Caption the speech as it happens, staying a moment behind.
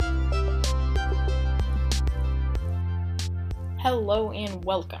Hello and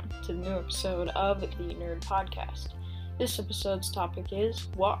welcome to the new episode of the Nerd Podcast. This episode's topic is,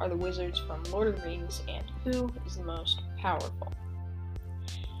 what are the wizards from Lord of the Rings and who is the most powerful?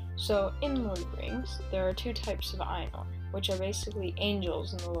 So, in Lord of the Rings, there are two types of Ainur, which are basically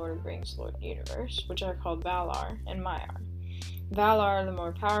angels in the Lord of the Rings universe, which are called Valar and Maiar. Valar are the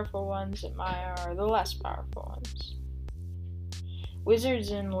more powerful ones, and Maiar are the less powerful ones.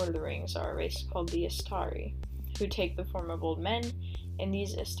 Wizards in Lord of the Rings are a race called the Istari, who take the form of old men, and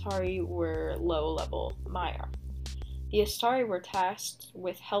these Istari were low-level Maiar. The Istari were tasked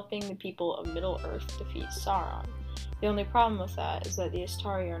with helping the people of Middle-earth defeat Sauron. The only problem with that is that the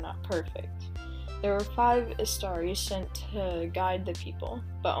Istari are not perfect. There were 5 Istari sent to guide the people,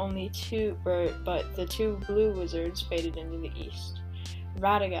 but the 2 blue wizards faded into the east.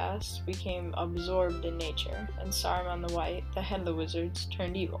 Radagast became absorbed in nature, and Saruman the White, the head of the wizards,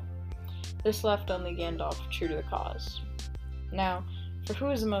 turned evil. This left only Gandalf true to the cause. Now, for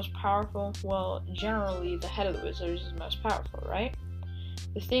who is the most powerful? Well, generally the head of the wizards is the most powerful, right?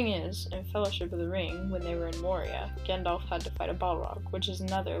 The thing is, in Fellowship of the Ring, when they were in Moria, Gandalf had to fight a Balrog, which is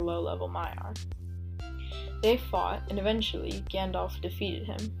another low-level Maiar. They fought, and eventually Gandalf defeated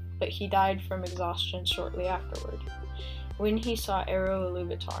him, but he died from exhaustion shortly afterward. When he saw Eru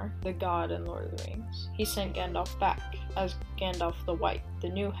Ilúvatar, the god in Lord of the Rings, he sent Gandalf back as Gandalf the White, the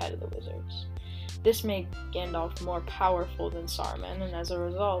new head of the wizards. This made Gandalf more powerful than Saruman, and as a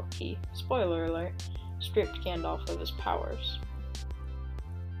result, he, spoiler alert, stripped Gandalf of his powers.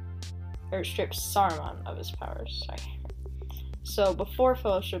 Stripped Saruman of his powers, So, before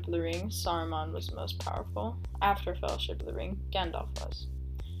Fellowship of the Ring, Saruman was the most powerful. After Fellowship of the Ring, Gandalf was.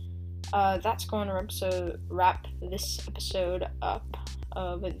 That's going to wrap this episode up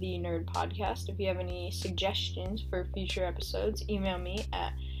of the Nerd Podcast. If you have any suggestions for future episodes, email me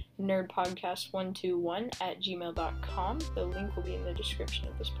at nerdpodcast121@gmail.com. The link will be in the description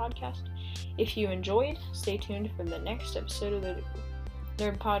of this podcast. If you enjoyed, stay tuned for the next episode of the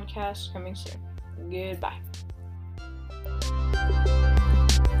Nerd Podcast coming soon. Goodbye.